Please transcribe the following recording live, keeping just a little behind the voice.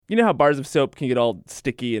You know how bars of soap can get all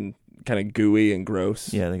sticky and kind of gooey and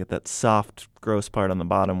gross? Yeah, they get that soft, gross part on the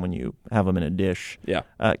bottom when you have them in a dish. Yeah.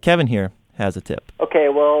 Kevin here has a tip. Okay,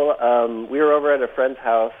 well, we were over at a friend's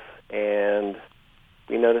house, and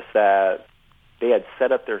we noticed that they had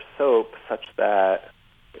set up their soap such that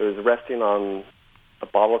it was resting on a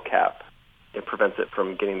bottle cap. It prevents it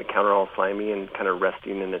from getting the counter all slimy and kind of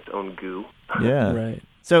resting in its own goo. Yeah. Right.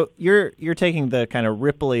 So you're taking the kind of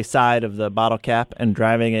ripply side of the bottle cap and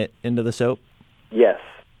driving it into the soap? Yes.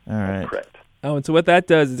 All right. That's correct. Oh, and so what that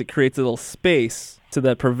does is it creates a little space so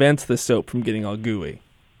that prevents the soap from getting all gooey.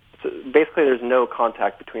 So basically, there's no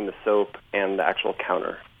contact between the soap and the actual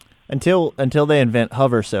counter. Until they invent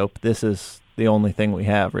hover soap, this is the only thing we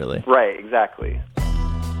have, really. Right, exactly.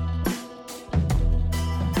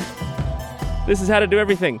 This is How to Do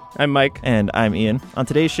Everything. I'm Mike. And I'm Ian. On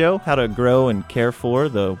today's show, how to grow and care for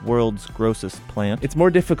the world's grossest plant. It's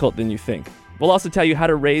more difficult than you think. We'll also tell you how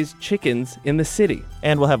to raise chickens in the city.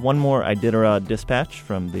 And we'll have one more Iditarod dispatch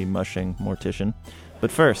from the mushing mortician.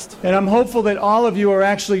 But first... And I'm hopeful that all of you are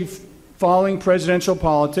actually following presidential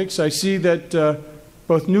politics. I see that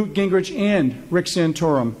both Newt Gingrich and Rick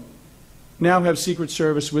Santorum now have Secret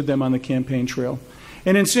Service with them on the campaign trail.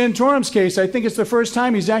 And in Santorum's case, I think it's the first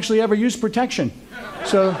time he's actually ever used protection.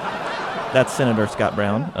 So... That's Senator Scott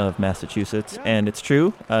Brown of Massachusetts. And it's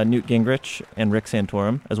true, Newt Gingrich and Rick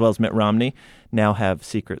Santorum, as well as Mitt Romney, now have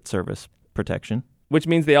Secret Service protection. Which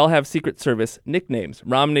means they all have Secret Service nicknames.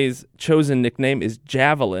 Romney's chosen nickname is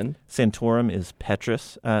Javelin. Santorum is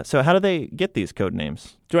Petrus. So how do they get these code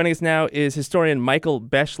names? Joining us now is historian Michael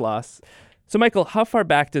Beschloss. So, Michael, how far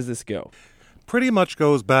back does this go? Pretty much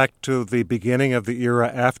goes back to the beginning of the era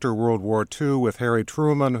after World War II with Harry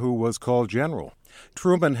Truman, who was called General.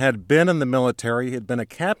 Truman had been in the military. He had been a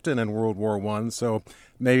captain in World War I, so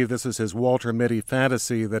maybe this is his Walter Mitty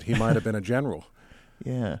fantasy that he might have been a general.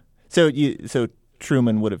 Yeah. So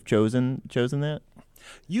Truman would have chosen that?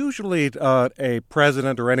 Usually a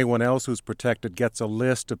president or anyone else who's protected gets a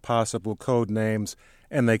list of possible code names,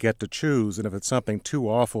 and they get to choose. And if it's something too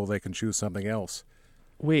awful, they can choose something else.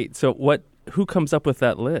 Wait, so who comes up with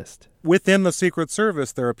that list? Within the Secret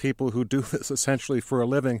Service, there are people who do this essentially for a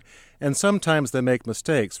living, and sometimes they make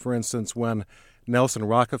mistakes. For instance, when Nelson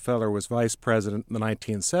Rockefeller was vice president in the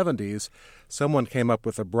 1970s, someone came up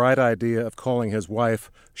with a bright idea of calling his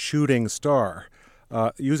wife Shooting Star.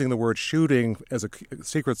 Using the word shooting as a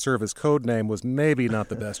Secret Service code name was maybe not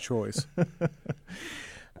the best choice.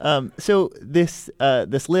 So this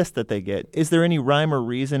list that they get, is there any rhyme or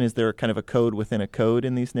reason? Is there kind of a code within a code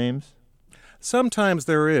in these names? Sometimes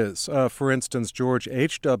there is. For instance, George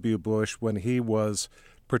H.W. Bush, when he was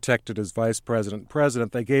protected as vice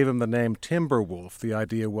president, they gave him the name Timberwolf. The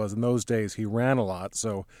idea was in those days he ran a lot,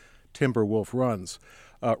 so Timberwolf runs.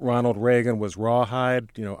 Ronald Reagan was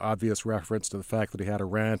Rawhide, obvious reference to the fact that he had a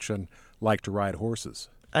ranch and liked to ride horses.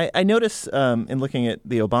 I notice in looking at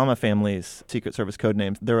the Obama family's Secret Service code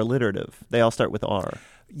names, they're alliterative. They all start with R.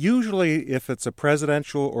 Usually, if it's a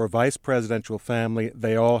presidential or vice presidential family,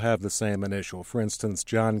 they all have the same initial. For instance,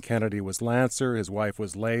 John Kennedy was Lancer, his wife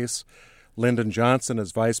was Lace. Lyndon Johnson,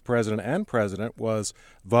 as vice president and president, was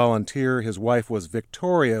Volunteer. His wife was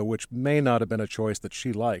Victoria, which may not have been a choice that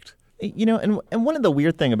she liked. And one of the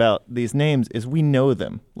weird thing about these names is we know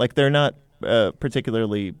them. Like, they're not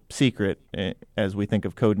particularly secret as we think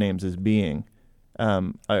of code names as being.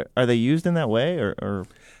 Are they used in that way, or?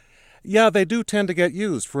 Yeah, they do tend to get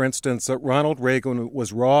used. For instance, Ronald Reagan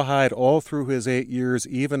was Rawhide all through his 8 years,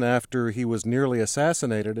 even after he was nearly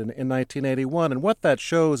assassinated in 1981. And what that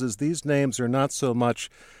shows is these names are not so much,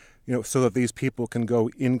 so that these people can go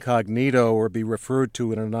incognito or be referred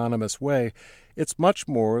to in an anonymous way. It's much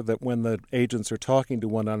more that when the agents are talking to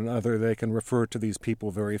one another, they can refer to these people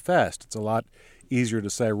very fast. It's a lot easier to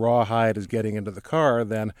say Rawhide is getting into the car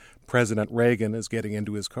than President Reagan is getting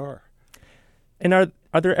into his car. And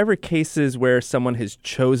are there ever cases where someone has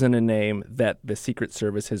chosen a name that the Secret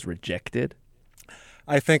Service has rejected?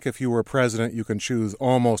 I think if you were president, you can choose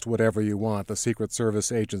almost whatever you want. The Secret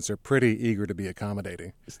Service agents are pretty eager to be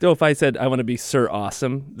accommodating. Still, if I said I want to be Sir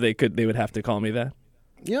Awesome, they would have to call me that?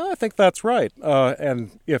 Yeah, I think that's right.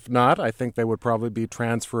 And if not, I think they would probably be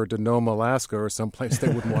transferred to Nome, Alaska, or someplace they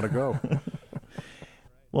wouldn't want to go.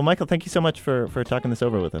 Well, Michael, thank you so much for talking this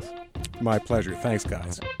over with us. My pleasure. Thanks,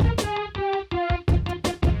 guys.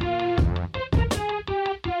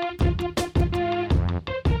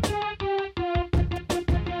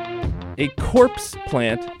 A corpse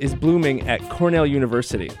plant is blooming at Cornell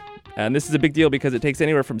University. And this is a big deal because it takes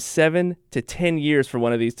anywhere from 7 to 10 years for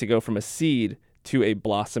one of these to go from a seed to a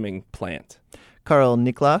blossoming plant. Carl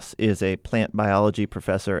Niklas is a plant biology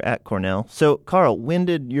professor at Cornell. So, Carl, when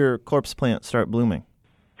did your corpse plant start blooming?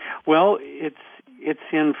 Well, it's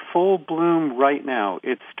in full bloom right now.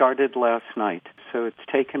 It started last night, so it's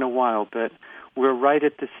taken a while, but we're right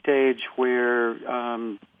at the stage where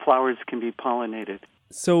flowers can be pollinated.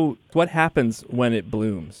 So what happens when it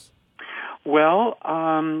blooms? Well,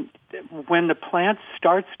 when the plant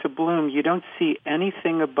starts to bloom, you don't see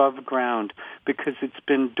anything above ground because it's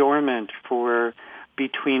been dormant for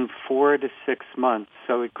between 4 to 6 months.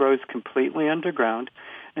 So it grows completely underground,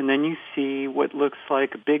 and then you see what looks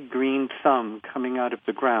like a big green thumb coming out of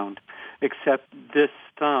the ground, except this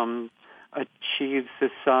thumb achieves the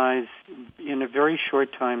size in a very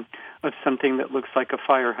short time of something that looks like a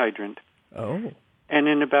fire hydrant. Oh. And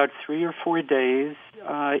in about 3 or 4 days,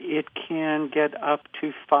 it can get up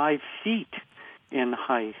to 5 feet in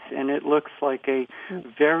height. And it looks like a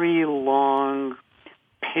very long,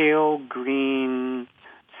 pale green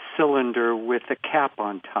cylinder with a cap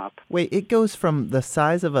on top. Wait, it goes from the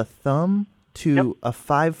size of a thumb to a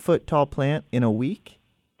 5-foot tall plant in a week?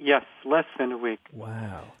 Yes, less than a week.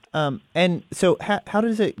 Wow. And so how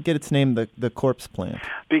does it get its name, the corpse plant?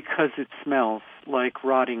 Because it smells like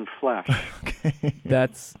rotting flesh. Okay.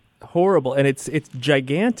 That's horrible. And it's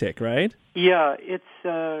gigantic, right? Yeah, it's,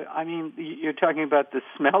 you're talking about the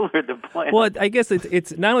smell or the plant? Well, I guess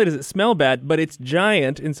it's not only does it smell bad, but it's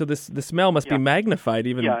giant, and so the smell must be magnified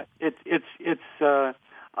even. Yeah,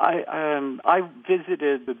 I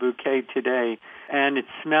visited the bouquet today, and it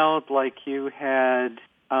smelled like you had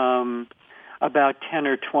about 10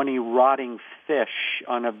 or 20 rotting fish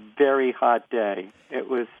on a very hot day. It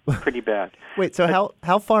was pretty bad. Wait, so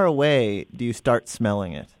how far away do you start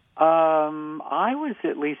smelling it? I was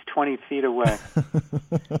at least 20 feet away.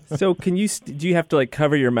 So do you have to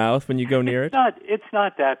cover your mouth when you go near it? It's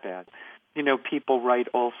not that bad. You know, people write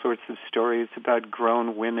all sorts of stories about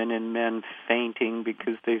grown women and men fainting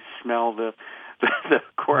because they smell the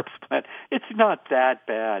corpse plant. It's not that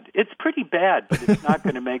bad. It's pretty bad, but it's not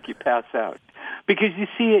going to make you pass out. Because you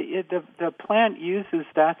see, the plant uses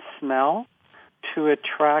that smell to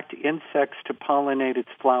attract insects to pollinate its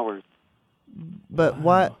flowers. But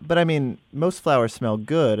why? But I mean, most flowers smell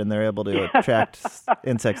good, and they're able to attract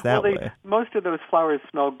insects that way. Most of those flowers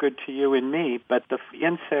smell good to you and me, but the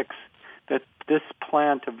insects that this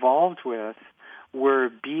plant evolved with were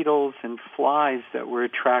beetles and flies that were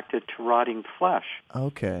attracted to rotting flesh.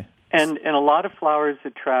 Okay. And a lot of flowers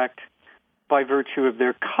attract by virtue of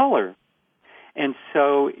their color. And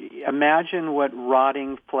so imagine what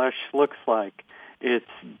rotting flesh looks like. It's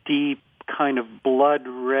deep, kind of blood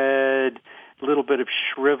red, a little bit of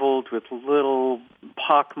shriveled with little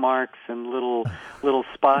pock marks and little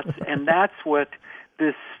spots. And that's what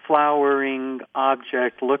this flowering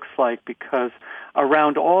object looks like, because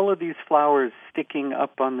around all of these flowers sticking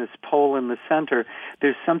up on this pole in the center,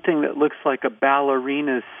 there's something that looks like a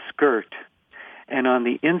ballerina's skirt. And on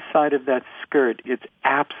the inside of that skirt, it's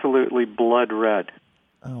absolutely blood red.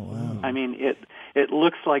 Oh, wow. I mean, it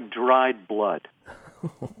looks like dried blood.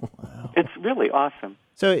 Wow. It's really awesome.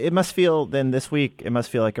 So it must feel, then this week, it must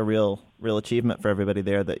feel like a real achievement for everybody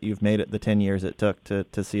there that you've made it the 10 years it took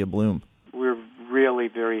to see a bloom. We're really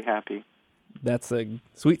very happy. That's a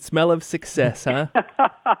sweet smell of success, huh?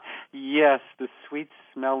 Yes, the sweet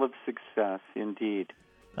smell of success, indeed.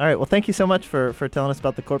 All right. Well, thank you so much for telling us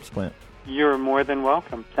about the corpse plant. You're more than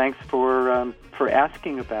welcome. Thanks for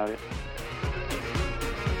asking about it.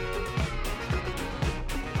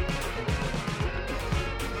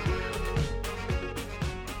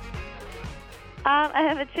 I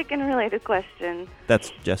have a chicken-related question.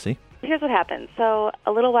 That's Jesse. Here's what happened. So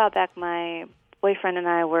a little while back, my boyfriend and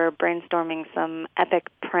I were brainstorming some epic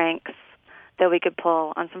pranks that we could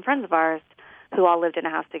pull on some friends of ours who all lived in a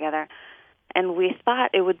house together. And we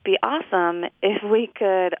thought it would be awesome if we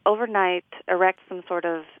could overnight erect some sort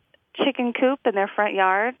of chicken coop in their front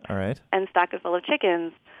yard. All right. And stock it full of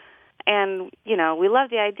chickens. And, we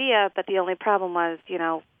loved the idea, but the only problem was,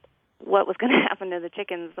 what was going to happen to the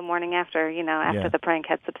chickens the morning after, after the prank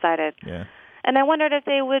had subsided. Yeah. And I wondered if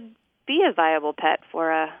they would be a viable pet for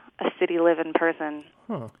a city-living person.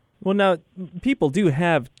 Huh. Well, now, people do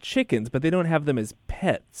have chickens, but they don't have them as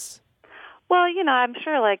pets. Well, I'm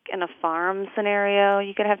sure like in a farm scenario,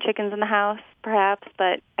 you could have chickens in the house, perhaps,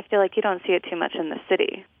 but I feel like you don't see it too much in the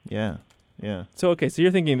city. Yeah, yeah. So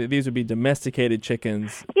you're thinking that these would be domesticated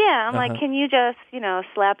chickens. Yeah, I'm like, can you just,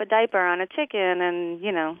 slap a diaper on a chicken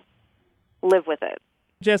and, live with it?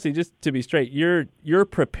 Jesse, just to be straight, you're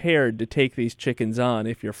prepared to take these chickens on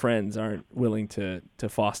if your friends aren't willing to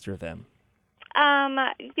foster them.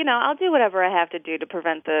 I'll do whatever I have to do to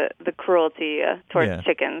prevent the cruelty towards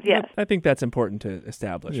chickens. Yes. I think that's important to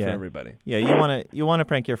establish for everybody. Yeah, you want to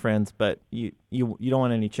prank your friends, but you don't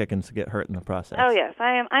want any chickens to get hurt in the process. Oh yes,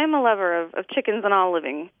 I am a lover of chickens and all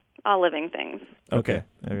living things. Okay,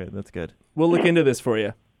 that's good. We'll look into this for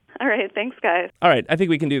you. All right, thanks, guys. All right, I think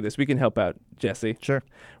we can do this. We can help out, Jesse. Sure.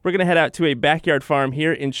 We're going to head out to a backyard farm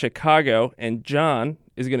here in Chicago, and John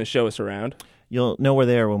is going to show us around. You'll know we're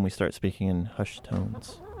there when we start speaking in hushed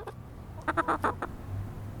tones.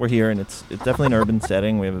 We're here, and it's definitely an urban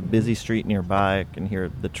setting. We have a busy street nearby. I can hear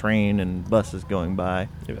the train and buses going by.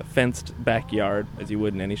 You have a fenced backyard, as you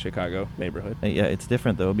would in any Chicago neighborhood. Yeah, it's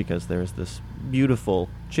different, though, because there's this beautiful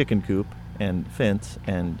chicken coop and fence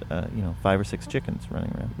and, 5 or 6 chickens running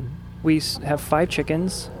around. Mm-hmm. We have 5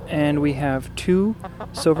 chickens, and we have 2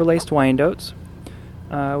 silver-laced Wyandottes.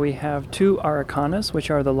 We have 2 Aracanas, which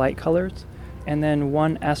are the light colors, and then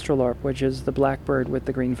 1 Astrolorp, which is the blackbird with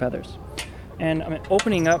the green feathers. And I'm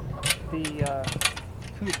opening up the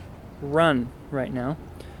coop run right now.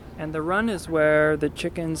 And the run is where the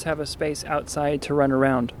chickens have a space outside to run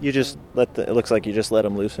around. You just it looks like you just let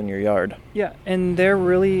them loose in your yard. Yeah, and they're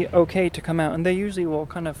really okay to come out. And they usually will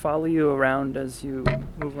kind of follow you around as you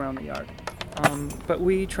move around the yard. But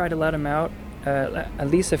we try to let them out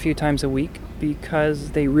at least a few times a week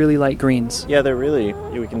because they really like greens. Yeah,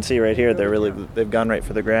 we can see right here, they've gone right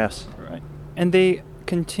for the grass. Right. And they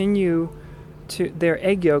continue their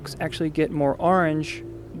egg yolks actually get more orange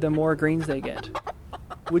the more greens they get.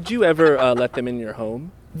 Would you ever let them in your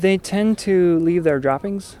home? They tend to leave their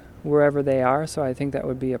droppings wherever they are, so I think that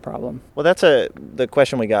would be a problem. Well, that's the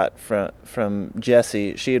question we got from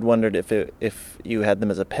Jessie. She had wondered if you had them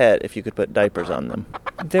as a pet, if you could put diapers on them.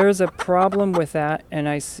 There's a problem with that, and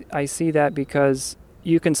I see that because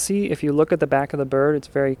you can see if you look at the back of the bird, it's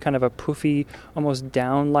very kind of a poofy, almost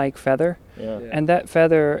down-like feather. Yeah. And that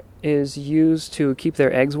feather is used to keep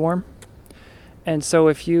their eggs warm. And so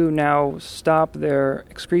if you now stop their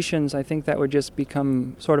excretions, I think that would just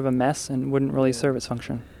become sort of a mess and wouldn't really serve its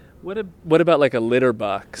function. What about like a litter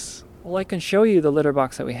box? Well, I can show you the litter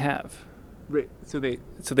box that we have. Right. So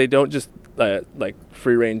they don't just like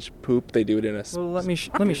free range poop. They do it in a. Well, let me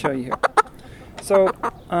show you here. So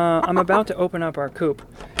I'm about to open up our coop,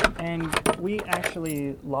 and we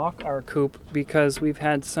actually lock our coop because we've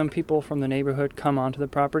had some people from the neighborhood come onto the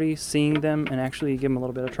property, seeing them, and actually give them a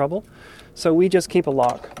little bit of trouble. So we just keep a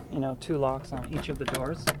lock, 2 locks on each of the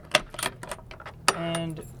doors.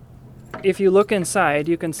 And if you look inside,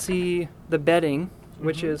 you can see the bedding,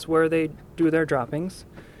 which is where they do their droppings,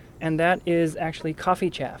 and that is actually coffee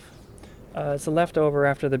chaff. It's a leftover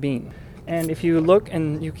after the bean. And if you look,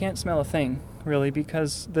 and you can't smell a thing, really,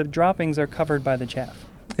 because the droppings are covered by the chaff.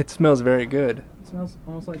 It smells very good. It smells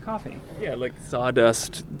almost like coffee. Yeah, like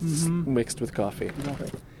sawdust mixed with coffee.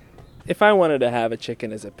 Exactly. If I wanted to have a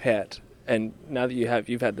chicken as a pet, and now that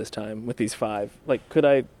you've had this time with these 5,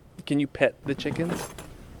 can you pet the chickens?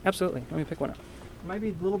 Absolutely. Let me pick one up. It might be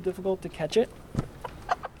a little difficult to catch it,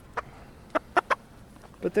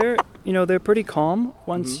 but they're pretty calm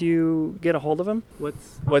once you get a hold of them.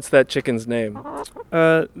 What's that chicken's name?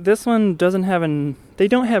 This one doesn't have they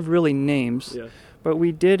don't have really names. Yeah. But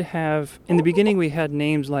we did have, in the beginning we had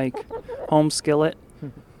names like Home Skillet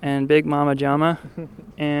and Big Mama Jama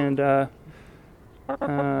and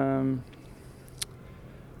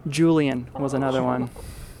Julian was another one.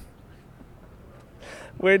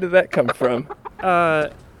 Where did that come from?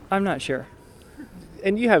 I'm not sure.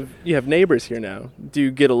 And you have neighbors here now. Do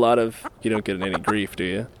you get you don't get any grief, do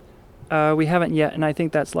you? We haven't yet, and I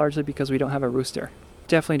think that's largely because we don't have a rooster.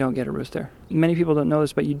 Definitely don't get a rooster. Many people don't know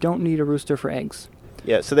this, but you don't need a rooster for eggs.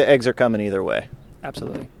 Yeah, so the eggs are coming either way.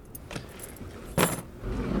 Absolutely.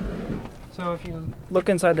 So if you look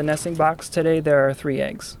inside the nesting box today, there are 3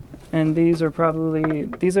 eggs. And these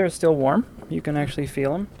are still warm. You can actually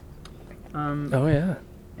feel them. Oh, yeah.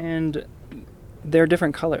 And they're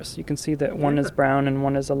different colors. You can see that one is brown and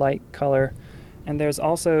one is a light color. And there's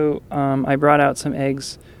also, I brought out some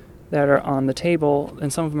eggs that are on the table,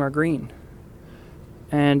 and some of them are green.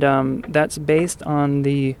 And that's based on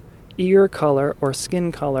the ear color or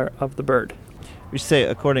skin color of the bird. We should say,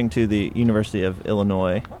 according to the University of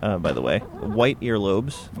Illinois, by the way, white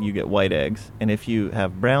earlobes, you get white eggs. And if you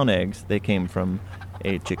have brown eggs, they came from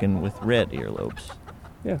a chicken with red earlobes.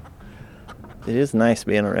 Yeah. It is nice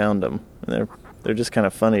being around them. They're just kind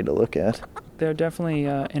of funny to look at. They're definitely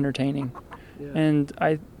entertaining. Yeah. And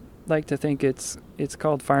I like to think it's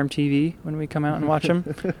called farm TV when we come out and watch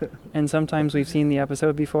them. And sometimes we've seen the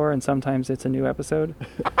episode before, and sometimes it's a new episode.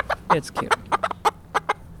 It's cute.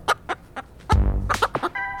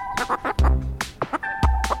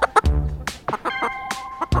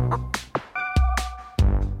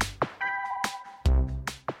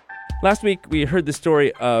 Last week, we heard the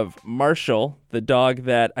story of Marshall, the dog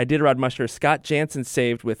that Iditarod musher Scott Jansen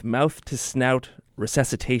saved with mouth-to-snout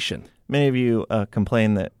resuscitation. Many of you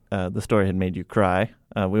complained that the story had made you cry.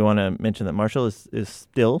 We want to mention that Marshall is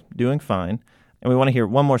still doing fine, and we want to hear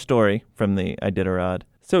one more story from the Iditarod.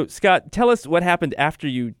 So, Scott, tell us what happened after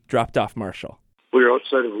you dropped off Marshall. We were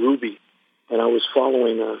outside of Ruby, and I was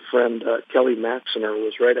following a friend, Kelly Maxiner, who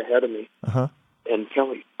was right ahead of me. Uh-huh. And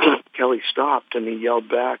Kelly stopped, and he yelled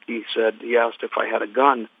back. He asked if I had a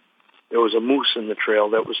gun. There was a moose in the trail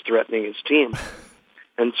that was threatening his team.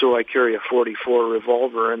 And so I carry a .44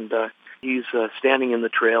 revolver, and he's standing in the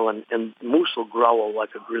trail, and moose will growl like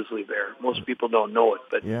a grizzly bear. Most people don't know it,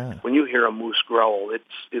 but when you hear a moose growl,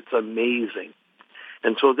 it's amazing.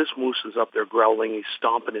 And so this moose is up there growling. He's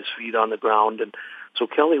stomping his feet on the ground. And so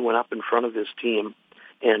Kelly went up in front of his team,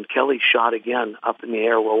 and Kelly shot again up in the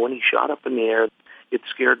air. Well, when he shot up in the air, it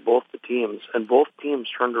scared both the teams, and both teams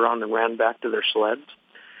turned around and ran back to their sleds.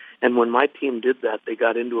 And when my team did that, they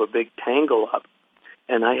got into a big tangle-up,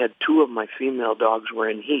 and I had two of my female dogs were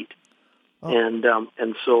in heat. Oh.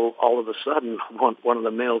 And so all of a sudden, one of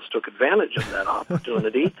the males took advantage of that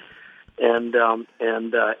opportunity. And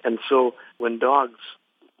so when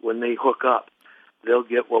they hook up, they'll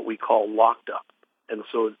get what we call locked up. And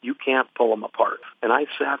so you can't pull them apart. And I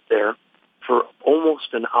sat there for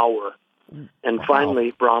almost an hour. And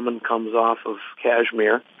finally, Brahman comes off of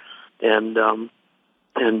Kashmir, and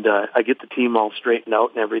I get the team all straightened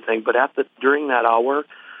out and everything. But during that hour,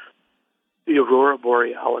 the Aurora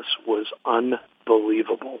Borealis was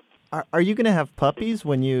unbelievable. Are you going to have puppies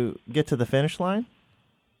when you get to the finish line?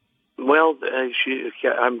 Well,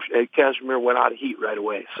 Kashmir went out of heat right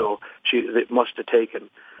away, so it must have taken.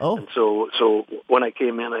 Oh. And so when I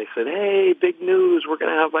came in, I said, "Hey, big news! We're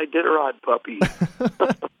going to have Iditarod puppies."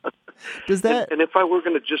 Does that? And if I were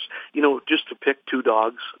going to just to pick two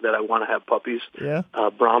dogs that I want to have puppies,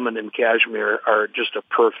 Brahman and Kashmir are just a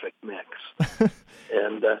perfect mix.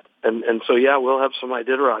 and so we'll have some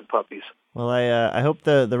Iditarod puppies. Well, I hope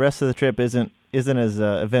the rest of the trip isn't as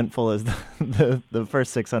eventful as the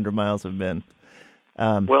first 600 miles have been.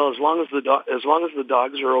 Well, as long as the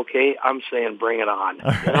dogs are okay, I'm saying bring it on.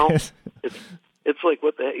 Right. It's like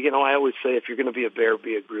I always say, if you're going to be a bear,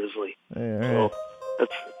 be a grizzly. Yeah, so right.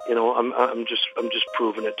 that's I'm just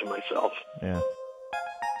proving it to myself. Yeah.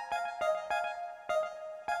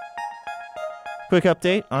 Quick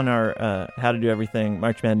update on our How to Do Everything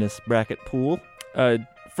March Madness bracket pool.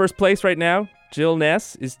 First place right now, Jill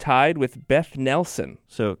Ness is tied with Beth Nelson.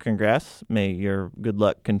 So congrats. May your good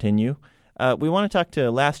luck continue. We want to talk to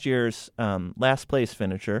last year's last place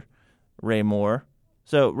finisher, Ray Moore.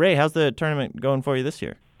 So, Ray, how's the tournament going for you this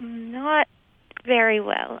year? Not very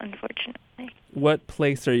well, unfortunately. What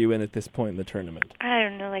place are you in at this point in the tournament? I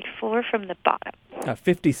don't know, like 4 from the bottom.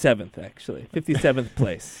 57th, actually. 57th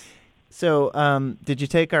place. So, did you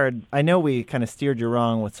take I know we kind of steered you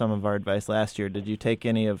wrong with some of our advice last year. Did you take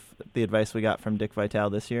any of the advice we got from Dick Vitale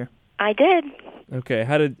this year? I did. Okay,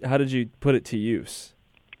 how did you put it to use?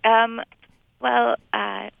 Well,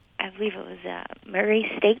 I believe it was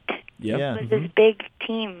Murray State. Yep. Yeah. It was this big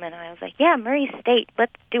team, and I was like, yeah, Murray State,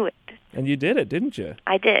 let's do it. And you did it, didn't you?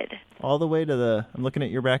 I did. All the way to I'm looking at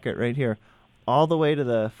your bracket right here, all the way to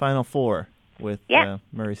the Final Four with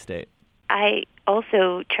Murray State. I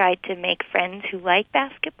also tried to make friends who like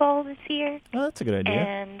basketball this year. Oh, that's a good idea.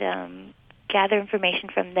 And gather information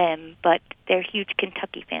from them, but they're huge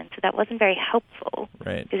Kentucky fans, so that wasn't very helpful.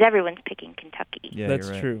 Right. Because everyone's picking Kentucky. Yeah, that's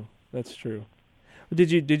you're right. true. That's true.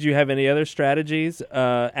 Did you have any other strategies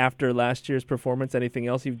after last year's performance? Anything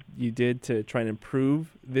else you did to try and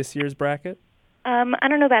improve this year's bracket? I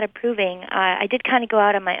don't know about improving. I did kind of go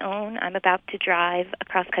out on my own. I'm about to drive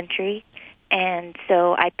across country, and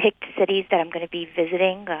so I picked cities that I'm going to be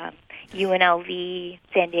visiting, UNLV,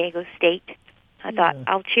 San Diego State. I thought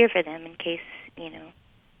I'll cheer for them in case,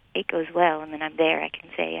 it goes well, and then I'm there. I can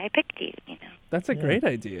say, I picked you, That's a great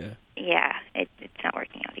idea. Yeah, it's not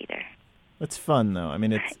working out either. It's fun, though. I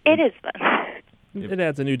mean, it is fun. It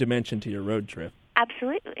adds a new dimension to your road trip.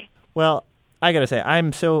 Absolutely. Well, I gotta say, I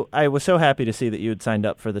was so happy to see that you had signed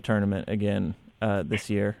up for the tournament again this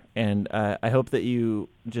year, and I hope that you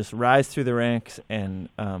just rise through the ranks and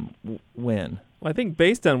win. Well, I think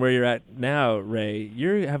based on where you're at now, Ray,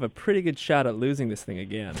 you have a pretty good shot at losing this thing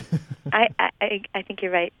again. I think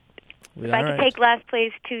you're right. If I could take last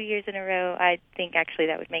place 2 years in a row, I think actually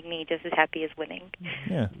that would make me just as happy as winning.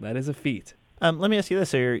 Yeah, that is a feat. Let me ask you this: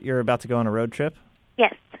 so you're about to go on a road trip?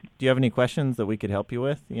 Yes. Do you have any questions that we could help you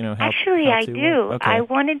with? Actually, I do. Okay. I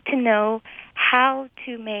wanted to know how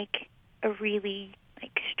to make a really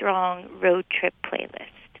strong road trip playlist.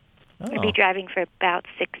 I'm going to be driving for about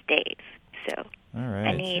 6 days, so all right.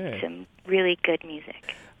 I need some really good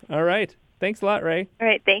music. All right. Thanks a lot, Ray. All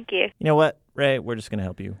right, thank you. You know what, Ray? We're just going to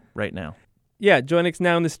help you right now. Yeah, joining us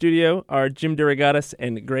now in the studio are Jim DeRogatis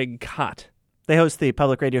and Greg Kot. They host the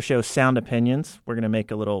public radio show Sound Opinions. We're going to make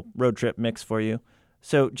a little road trip mix for you.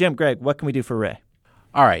 So, Jim, Greg, what can we do for Ray?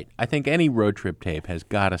 All right, I think any road trip tape has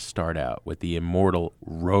got to start out with the immortal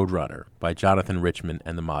Roadrunner by Jonathan Richman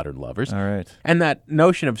and the Modern Lovers. All right. And that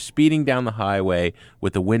notion of speeding down the highway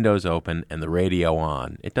with the windows open and the radio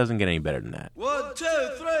on, it doesn't get any better than that. 1, 2,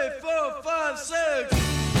 3, 4, 5, 6.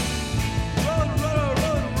 Roadrunner,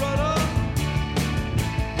 Roadrunner.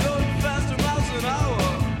 Going faster miles an hour.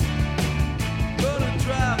 Gonna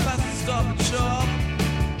drive fast and stop and shop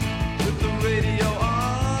with the radio on.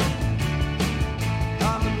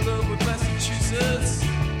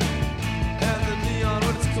 And the neon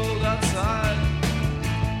when it's cold outside,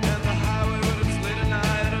 and the highway when it's late at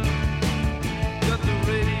night. Got the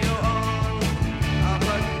radio on, I'm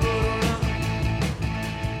like a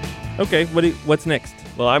roadrunner. Okay, what's next?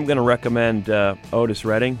 Well, I'm going to recommend Otis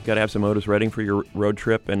Redding. Got to have some Otis Redding for your road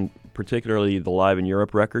trip, and particularly the Live in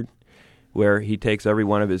Europe record, where he takes every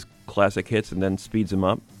one of his classic hits and then speeds them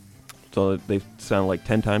up, so that they sound like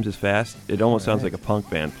 10 times as fast. It almost sounds like a punk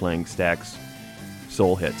band playing Stax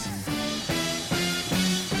soul hits.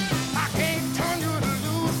 I can't turn you to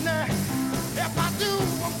lose now. If I do,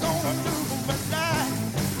 I'm gonna lose my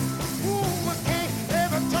life. Ooh, I can't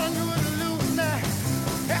ever turn you to lose now.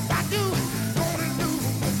 If I do, gonna lose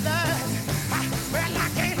my life. Well, I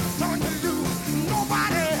can't turn you loose,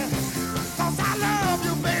 nobody. 'Cause I love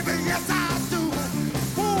you, baby, yes I do.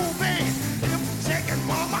 Ooh, baby, if shaking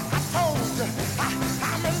mama, I told you.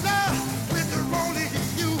 I'm in love with the only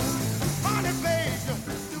you. Honey, baby.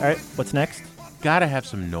 All right, what's next? Gotta have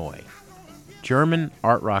some Neu. German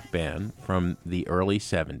art rock band from the early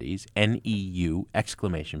 70s, N-E-U,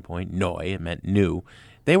 exclamation point, Neu, it meant new.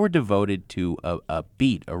 They were devoted to a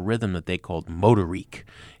beat, a rhythm that they called Motorik.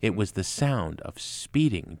 It was the sound of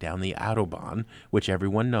speeding down the Autobahn, which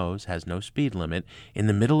everyone knows has no speed limit, in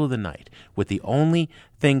the middle of the night, with the only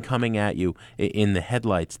thing coming at you in the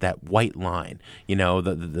headlights, that white line, you know,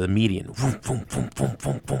 the median. Vroom, vroom, vroom, vroom,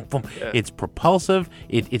 vroom, vroom, vroom. Yeah. It's propulsive.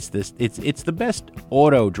 It's the best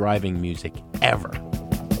auto driving music ever.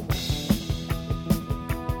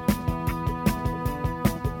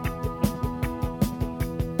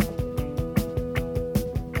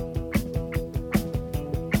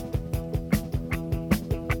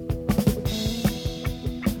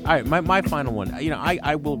 All right, my final one. You know,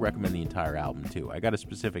 I will recommend the entire album too. I got a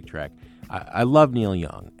specific track. I love Neil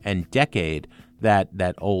Young, and Decade, that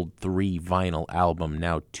old 3 vinyl album,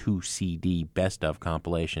 now 2 CD best of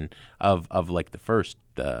compilation of like the first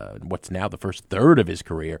what's now the first third of his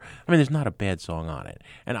career. I mean, there's not a bad song on it.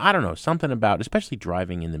 And I don't know, something about, especially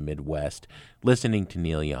driving in the Midwest, listening to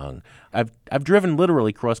Neil Young. I've driven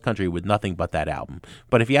literally cross country with nothing but that album.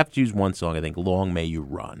 But if you have to choose one song, I think Long May You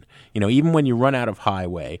Run. You know, even when you run out of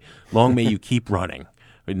highway, long may you keep running.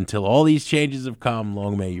 Until all these changes have come,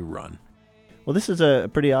 long may you run. Well, this is a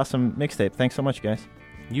pretty awesome mixtape. Thanks so much, guys.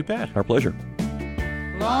 You bet. Our pleasure.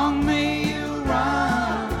 Long may you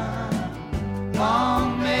run,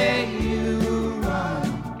 long may you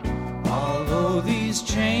run, although these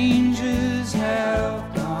changes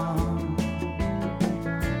have come.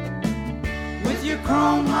 With your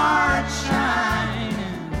chrome heart shining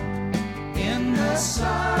in the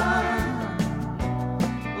sun,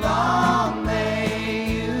 long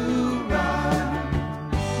may you run.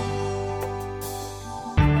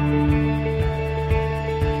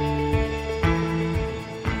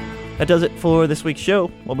 That does it for this week's show.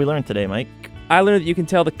 What we learned today, Mike? I learned that you can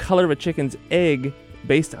tell the color of a chicken's egg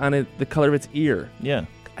based on the color of its ear. Yeah.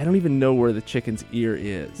 I don't even know where the chicken's ear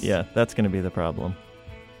is. Yeah, that's going to be the problem.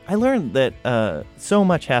 I learned that so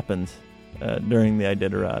much happens during the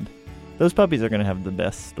Iditarod. Those puppies are going to have the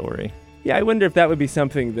best story. Yeah, I wonder if that would be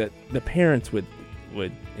something that the parents would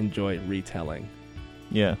enjoy retelling.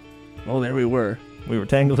 Yeah. Oh, there we were. We were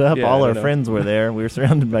tangled up. Yeah, all our friends were there. We were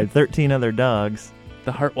surrounded by 13 other dogs.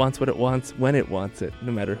 The heart wants what it wants when it wants it,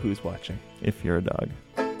 no matter who's watching. If you're a dog.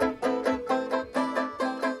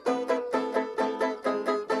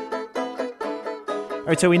 All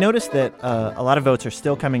right, so we noticed that a lot of votes are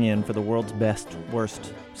still coming in for the world's best,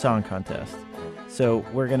 worst song contest. So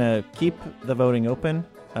we're going to keep the voting open.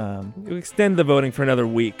 You extend the voting for another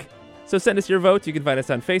week. So send us your votes. You can find us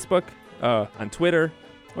on Facebook, on Twitter.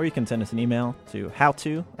 Or you can send us an email to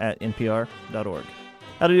howto@npr.org.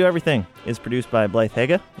 How to Do Everything is produced by Blythe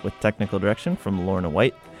Haga with technical direction from Lorna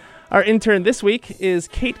White. Our intern this week is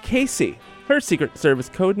Kate Casey. Her Secret Service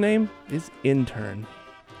code name is Intern.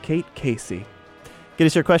 Kate Casey. Get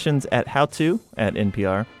us your questions at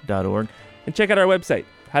howto@npr.org. And check out our website,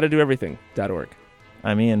 howtodoeverything.org.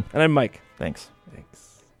 I'm Ian. And I'm Mike. Thanks.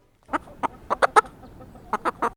 Thanks.